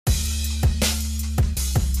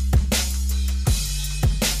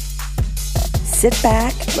Sit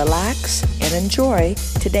back, relax, and enjoy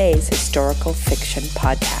today's historical fiction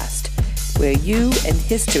podcast, where you and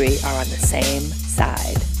history are on the same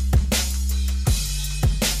side.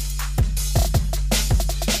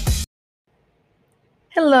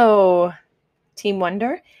 Hello, Team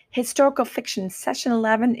Wonder. Historical Fiction Session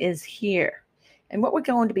 11 is here. And what we're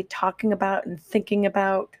going to be talking about and thinking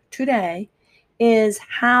about today is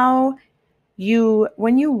how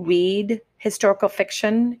when you read historical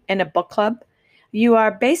fiction in a book club, you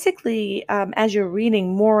are basically, as you're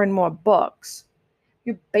reading more and more books,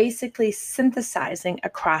 you're basically synthesizing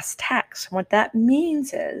across text. What that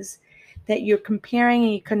means is that you're comparing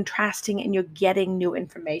and you're contrasting and you're getting new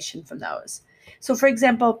information from those. So, for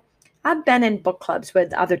example, I've been in book clubs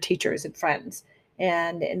with other teachers and friends.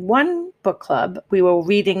 And in one book club, we were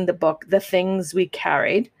reading the book, The Things They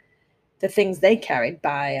Carried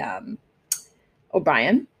by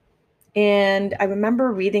O'Brien. And I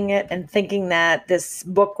remember reading it and thinking that this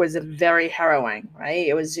book was very harrowing, right?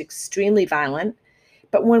 It was extremely violent.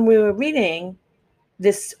 But when we were reading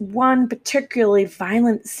this one particularly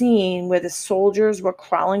violent scene where the soldiers were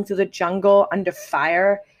crawling through the jungle under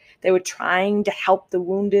fire, they were trying to help the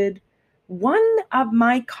wounded. One of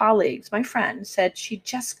my colleagues, my friend, said she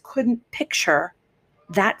just couldn't picture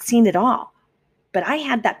that scene at all. But I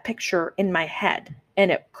had that picture in my head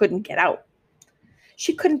and it couldn't get out.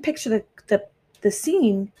 She couldn't picture the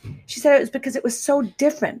scene. She said it was because it was so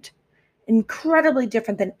different, incredibly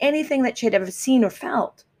different than anything that she had ever seen or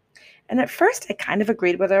felt. And at first I kind of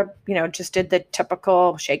agreed with her, just did the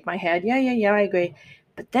typical shake my head. Yeah, I agree.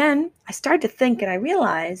 But then I started to think and I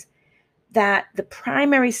realized that the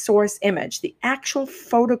primary source image, the actual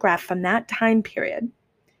photograph from that time period,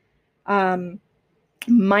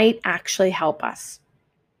 might actually help us,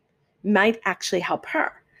 might actually help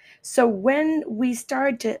her. So when we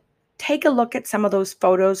started to take a look at some of those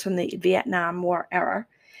photos from the Vietnam War era,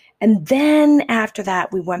 and then after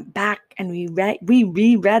that, we went back and we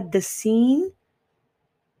reread the scene.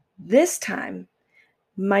 This time,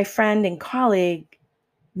 my friend and colleague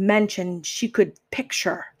mentioned she could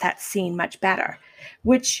picture that scene much better,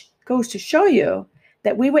 which goes to show you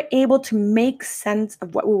that we were able to make sense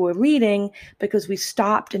of what we were reading because we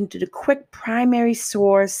stopped and did a quick primary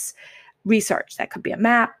source research. That could be a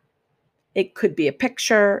map. It could be a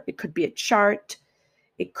picture. It could be a chart.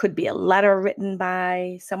 It could be a letter written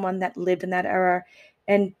by someone that lived in that era.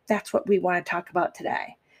 And that's what we want to talk about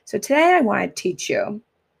today. So today I want to teach you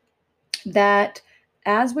that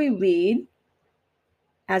as we read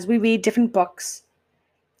different books,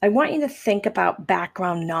 I want you to think about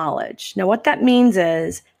background knowledge. Now, what that means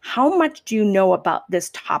is how much do you know about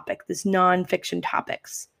this topic, this nonfiction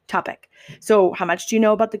topic? So how much do you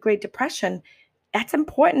know about the Great Depression? That's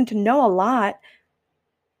important to know a lot,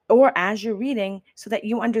 or as you're reading, so that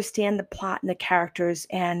you understand the plot and the characters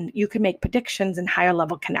and you can make predictions and higher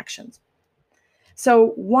level connections.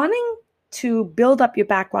 So wanting to build up your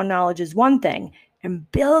background knowledge is one thing,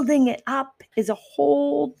 and building it up is a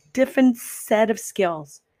whole different set of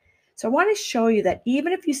skills. So I want to show you that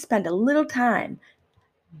even if you spend a little time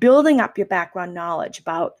building up your background knowledge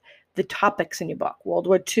about the topics in your book, World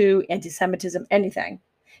War II, anti-Semitism, anything,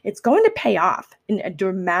 it's going to pay off in a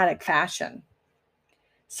dramatic fashion.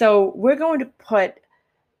 So we're going to put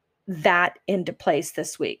that into place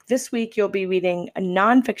this week. This week, you'll be reading a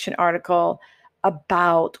nonfiction article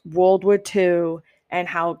about World War II and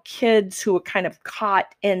how kids who were kind of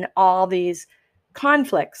caught in all these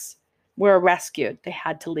conflicts were rescued. They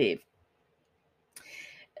had to leave.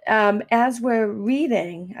 As we're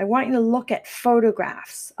reading, I want you to look at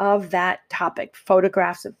photographs of that topic,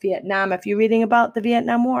 photographs of Vietnam, if you're reading about the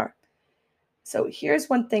Vietnam War. So here's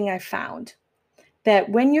one thing I found, that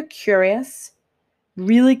when you're curious,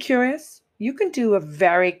 really curious, you can do a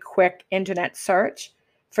very quick internet search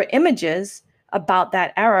for images about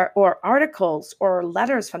that era or articles or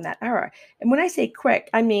letters from that era. And when I say quick,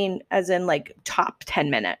 I mean as in like top 10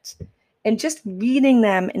 minutes. And just reading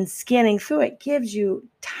them and scanning through it gives you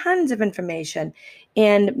tons of information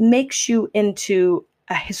and makes you into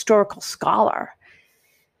a historical scholar.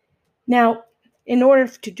 Now, in order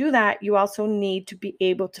to do that, you also need to be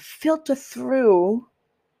able to filter through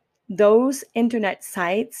those internet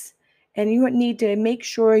sites, and you need to make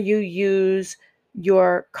sure you use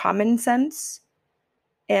your common sense.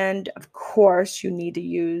 And of course, you need to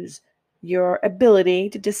use your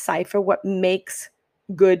ability to decipher what makes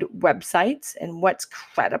good websites and what's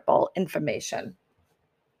credible information.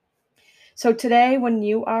 So today, when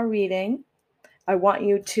you are reading, I want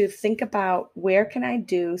you to think about, where can I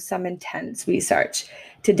do some intense research?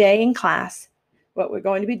 Today in class, what we're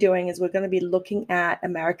going to be doing is we're going to be looking at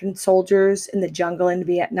American soldiers in the jungle in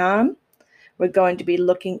Vietnam. We're going to be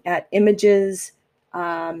looking at images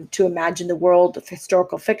to imagine the world of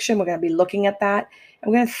historical fiction. We're going to be looking at that.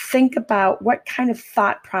 And we're going to think about what kind of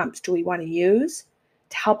thought prompts do we want to use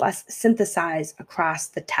to help us synthesize across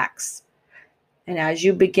the text. And as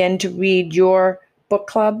you begin to read your book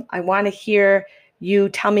club, I want to hear you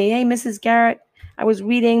tell me, hey, Mrs. Garrett, I was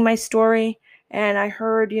reading my story and I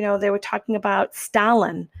heard, they were talking about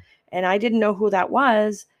Stalin and I didn't know who that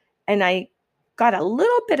was. And I got a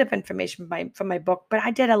little bit of information from my book, but I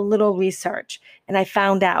did a little research and I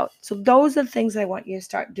found out. So those are the things I want you to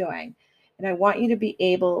start doing. And I want you to be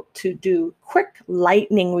able to do quick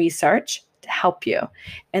lightning research to help you.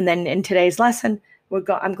 And then in today's lesson,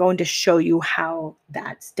 I'm going to show you how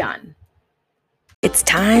that's done. It's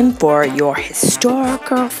time for your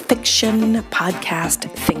historical fiction podcast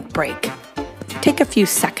Think Break. Take a few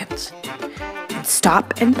seconds and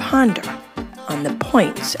stop and ponder on the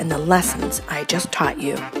points and the lessons I just taught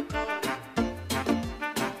you.